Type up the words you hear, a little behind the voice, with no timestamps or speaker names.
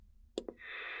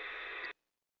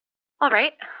All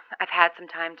right, I've had some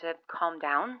time to calm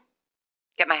down,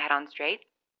 get my head on straight,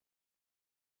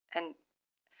 and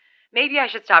maybe I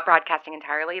should stop broadcasting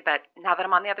entirely, but now that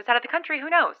I'm on the other side of the country,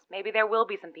 who knows? Maybe there will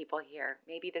be some people here.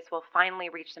 Maybe this will finally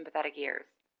reach sympathetic ears.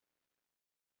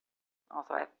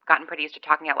 Also, I've gotten pretty used to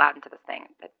talking out loud into this thing.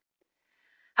 It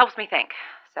helps me think.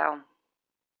 So,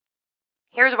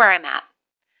 here's where I'm at.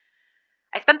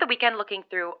 I spent the weekend looking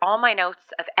through all my notes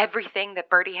of everything that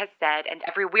Birdie has said and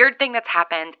every weird thing that's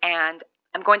happened, and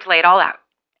I'm going to lay it all out.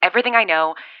 Everything I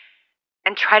know,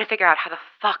 and try to figure out how the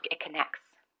fuck it connects,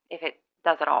 if it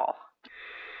does at all.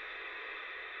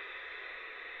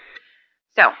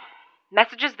 So,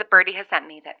 messages that Birdie has sent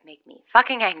me that make me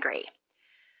fucking angry.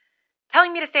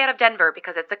 Telling me to stay out of Denver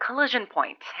because it's a collision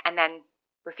point, and then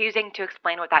refusing to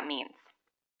explain what that means.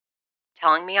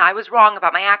 Telling me I was wrong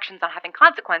about my actions on having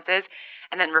consequences,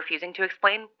 and then refusing to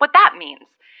explain what that means.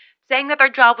 Saying that their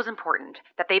job was important,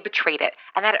 that they betrayed it,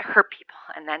 and that it hurt people,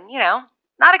 and then,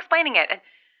 not explaining it.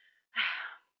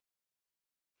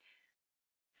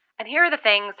 And here are the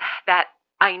things that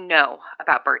I know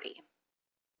about Birdie.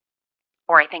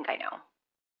 Or I think I know.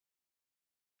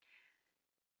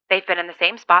 They've been in the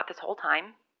same spot this whole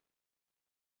time.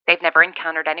 They've never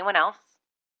encountered anyone else.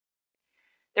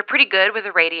 They're pretty good with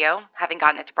the radio, having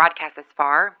gotten it to broadcast this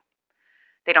far.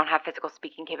 They don't have physical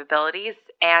speaking capabilities,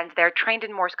 and they're trained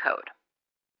in Morse code.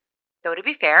 Though to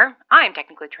be fair, I am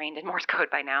technically trained in Morse code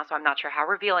by now, so I'm not sure how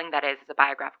revealing that is as a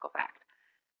biographical fact.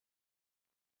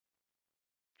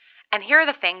 And here are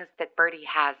the things that Birdie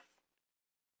has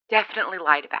definitely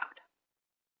lied about.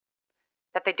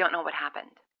 That they don't know what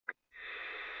happened.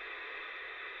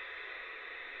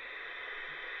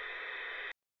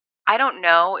 I don't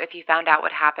know if you found out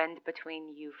what happened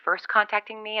between you first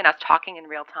contacting me and us talking in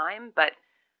real time, but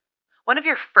one of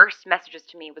your first messages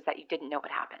to me was that you didn't know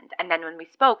what happened. And then when we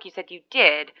spoke, you said you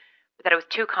did, but that it was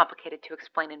too complicated to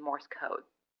explain in Morse code.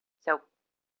 So,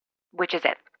 which is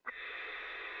it?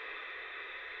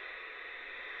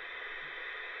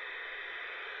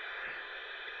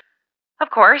 Of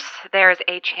course, there's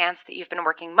a chance that you've been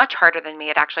working much harder than me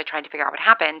at actually trying to figure out what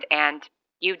happened, and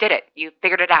you did it. You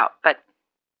figured it out, but...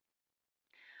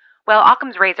 Well,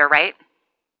 Occam's razor, right?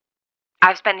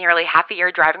 I've spent nearly half a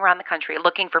year driving around the country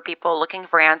looking for people, looking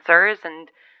for answers, and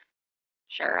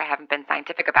sure, I haven't been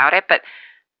scientific about it, but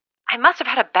I must have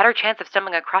had a better chance of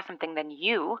stumbling across something than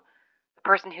you, the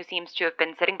person who seems to have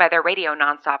been sitting by their radio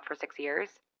nonstop for 6 years.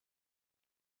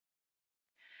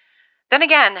 Then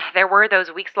again, there were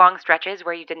those weeks-long stretches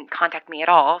where you didn't contact me at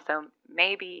all, so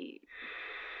maybe...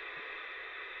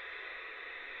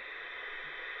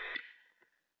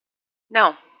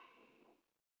 No.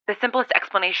 The simplest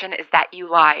explanation is that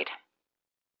you lied.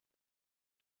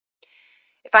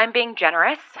 If I'm being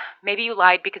generous, maybe you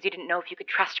lied because you didn't know if you could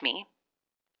trust me.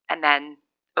 And then,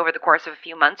 over the course of a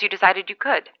few months, you decided you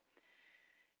could.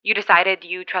 You decided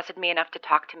you trusted me enough to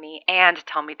talk to me and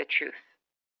tell me the truth.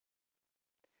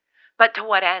 But to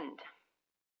what end?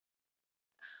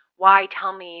 Why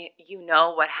tell me you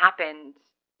know what happened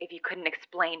if you couldn't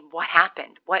explain what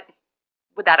happened? What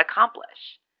would that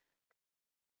accomplish?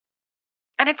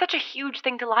 And it's such a huge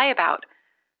thing to lie about.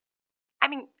 I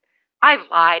mean,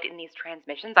 I've lied in these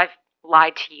transmissions. I've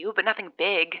lied to you, but nothing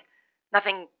big.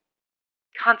 Nothing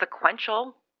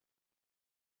consequential.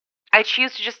 I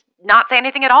choose to just not say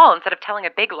anything at all instead of telling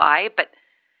a big lie, but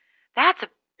that's a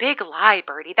big lie,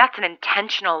 Birdie. That's an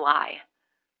intentional lie.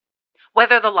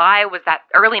 Whether the lie was that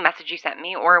early message you sent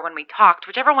me or when we talked,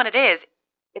 whichever one it is,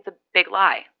 it's a big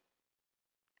lie.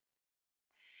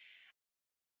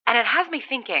 And it has me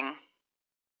thinking,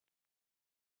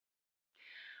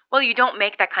 well, you don't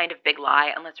make that kind of big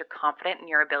lie unless you're confident in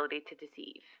your ability to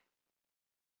deceive.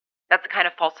 That's the kind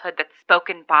of falsehood that's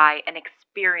spoken by an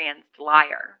experienced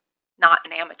liar, not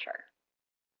an amateur.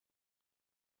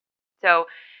 So,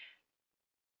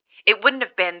 it wouldn't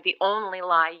have been the only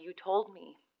lie you told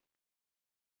me.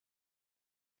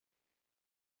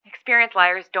 Experienced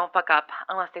liars don't fuck up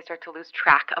unless they start to lose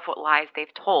track of what lies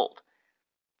they've told.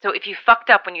 So if you fucked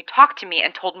up when you talked to me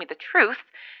and told me the truth,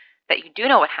 that you do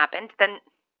know what happened, then,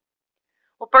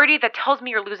 well, Birdie, that tells me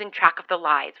you're losing track of the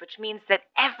lies, which means that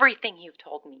everything you've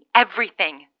told me,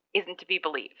 everything, isn't to be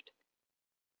believed.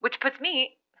 Which puts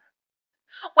me...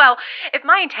 Well, if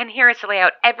my intent here is to lay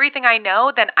out everything I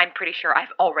know, then I'm pretty sure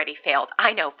I've already failed.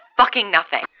 I know fucking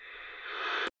nothing.